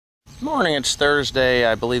Morning, it's Thursday,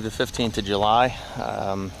 I believe the 15th of July.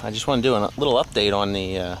 I just want to do a little update on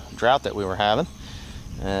the drought that we were having.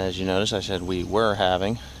 As you notice, I said we were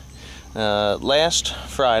having. Last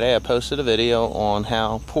Friday I posted a video on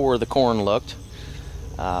how poor the corn looked.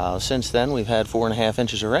 Since then we've had 4.5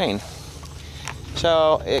 inches of rain.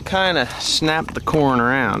 So it kind of snapped the corn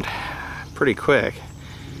around pretty quick.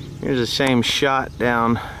 Here's the same shot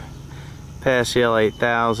down past the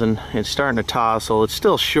L8000. It's starting to tossle. It's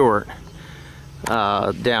still short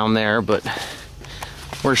down there, but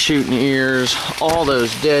we're shooting ears. All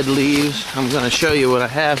those dead leaves. I'm going to show you what I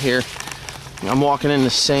have here. I'm walking in the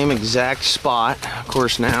same exact spot. Of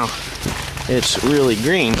course now it's really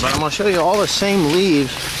green, but I'm going to show you all the same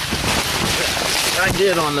leaves I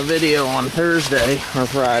did on the video on Thursday or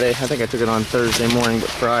Friday. I think I took it on Thursday morning, but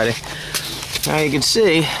Friday. Now you can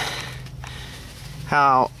see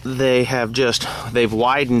how they have they've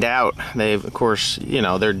widened out. They've, of course, you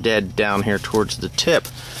know, they're dead down here towards the tip,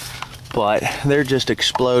 but they're just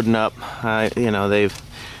exploding up. You know,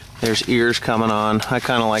 there's ears coming on. I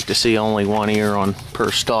kind of like to see only one ear on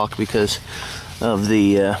per stalk because of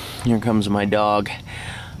the, here comes my dog.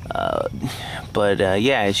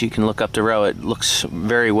 Yeah, as you can look up the row, it looks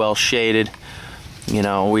very well shaded. You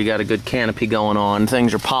know, we got a good canopy going on.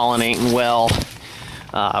 Things are pollinating well.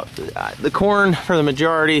 The corn, for the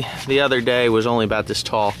majority, the other day was only about this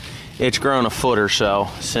tall. It's grown a foot or so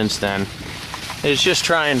since then. It's just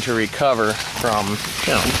trying to recover from,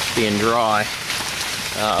 you know, being dry.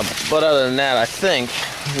 But other than that, I think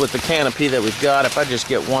with the canopy that we've got, if I just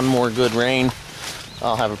get one more good rain,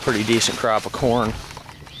 I'll have a pretty decent crop of corn.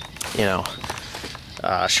 You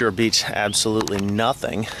know, sure beats absolutely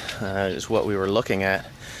nothing is what we were looking at.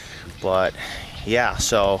 But yeah,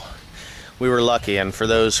 so we were lucky, and for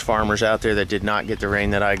those farmers out there that did not get the rain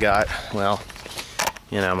that I got, well,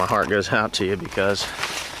 you know, my heart goes out to you, because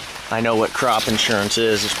I know what crop insurance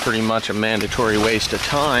is. It's pretty much a mandatory waste of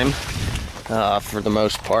time for the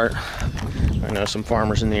most part. I know some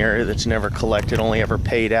farmers in the area that's never collected, only ever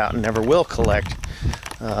paid out, and never will collect.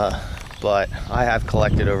 But I have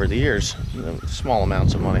collected over the years, small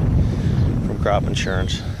amounts of money from crop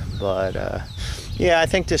insurance. But yeah, I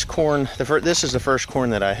think this corn, this is the first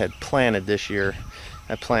corn that I had planted this year.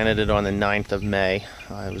 I planted it on the 9th of May.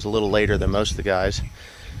 It was a little later than most of the guys.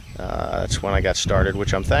 That's when I got started,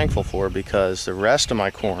 which I'm thankful for, because the rest of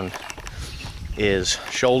my corn is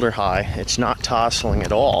shoulder high. It's not tossling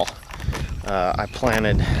at all. I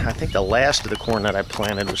think the last of the corn that I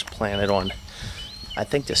planted was planted on, I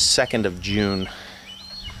think, the 2nd of June.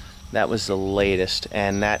 That was the latest,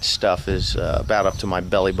 and that stuff is about up to my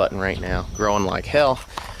belly button right now, growing like hell.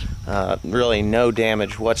 Really no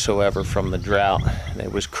damage whatsoever from the drought.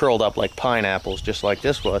 It was curled up like pineapples, just like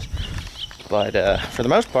this was. But for the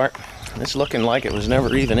most part, it's looking like it was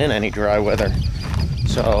never even in any dry weather.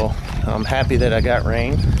 So I'm happy that I got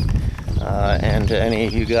rain. And to any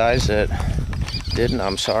of you guys that didn't,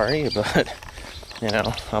 I'm sorry, but you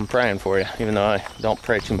know, I'm praying for you, even though I don't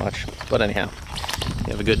pray too much. But anyhow,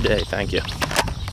 you have a good day. Thank you.